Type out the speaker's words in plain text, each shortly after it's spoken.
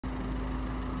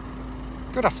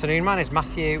Good afternoon, my name is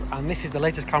Matthew and this is the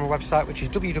latest car on my website, which is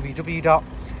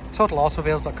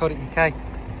www.totalautomobiles.co.uk.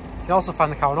 You can also find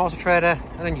the car on Auto Trader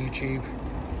and on YouTube.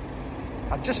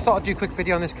 I just thought I'd do a quick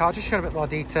video on this car, just show a bit more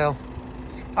detail.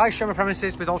 I share my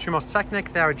premises with Automobiles.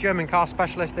 They're a German car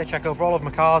specialist. They check over all of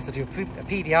my cars, they do a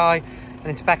PDI, an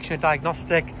inspection, a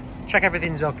diagnostic, check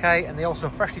everything's okay, and they also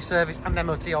freshly service and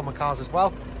MOT all my cars as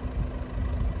well.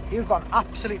 Here we've got an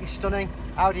absolutely stunning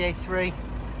Audi A3.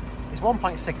 It's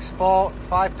 1.6 Sport,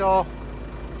 5-door,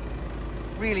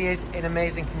 really is in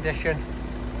amazing condition.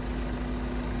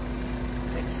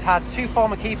 It's had 2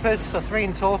 former keepers, so 3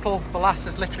 in total. The last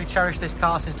has literally cherished this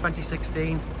car since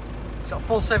 2016. It's got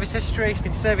full service history, it's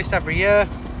been serviced every year.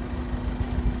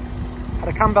 Had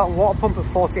a cam belt and water pump at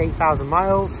 48,000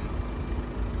 miles.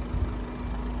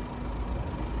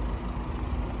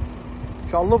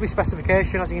 It's got a lovely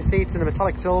specification, as you can see it's in the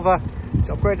metallic silver. It's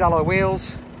got upgraded alloy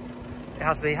wheels. It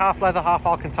has the half leather, half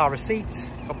Alcantara seats.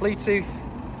 It's got Bluetooth.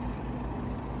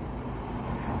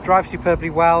 Drives superbly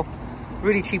well.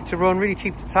 Really cheap to run, really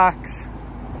cheap to tax.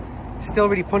 Still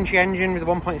really punchy engine with a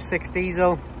 1.6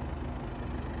 diesel.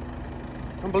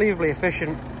 Unbelievably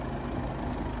efficient.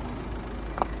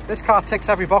 This car ticks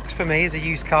every box for me as a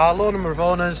used car. Low number of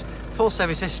owners, full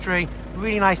service history,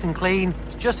 really nice and clean.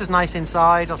 It's just as nice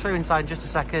inside. I'll show you inside in just a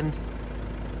second.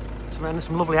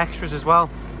 Some lovely extras as well.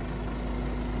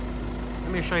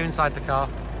 Let me show you inside the car.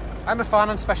 I'm a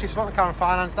finance specialist. If you want the car on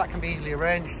finance, that can be easily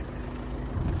arranged.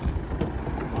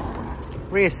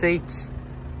 Rear seats,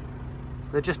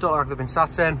 they just don't look like they've been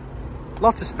sat in.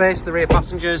 Lots of space for the rear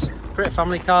passengers. Great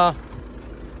family car.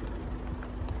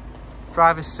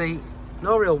 Driver's seat,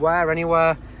 no real wear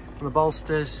anywhere on the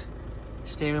bolsters.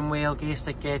 Steering wheel, gear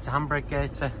stick gaiter, handbrake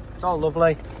gaiter, it's all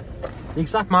lovely. The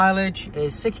exact mileage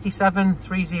is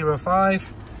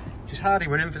 67,305, which is hardly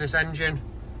running for this engine.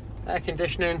 Air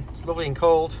conditioning, lovely and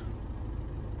cold.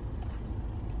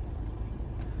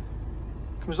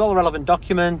 Comes with all the relevant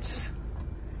documents.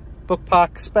 Book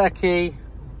pack, spare key,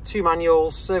 2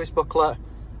 manuals, service booklet.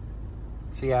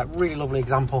 So yeah, really lovely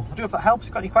example. I do hope that helps. If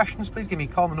you've got any questions, please give me a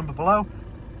call on the number below.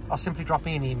 Or simply drop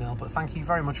me an email. But thank you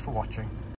very much for watching.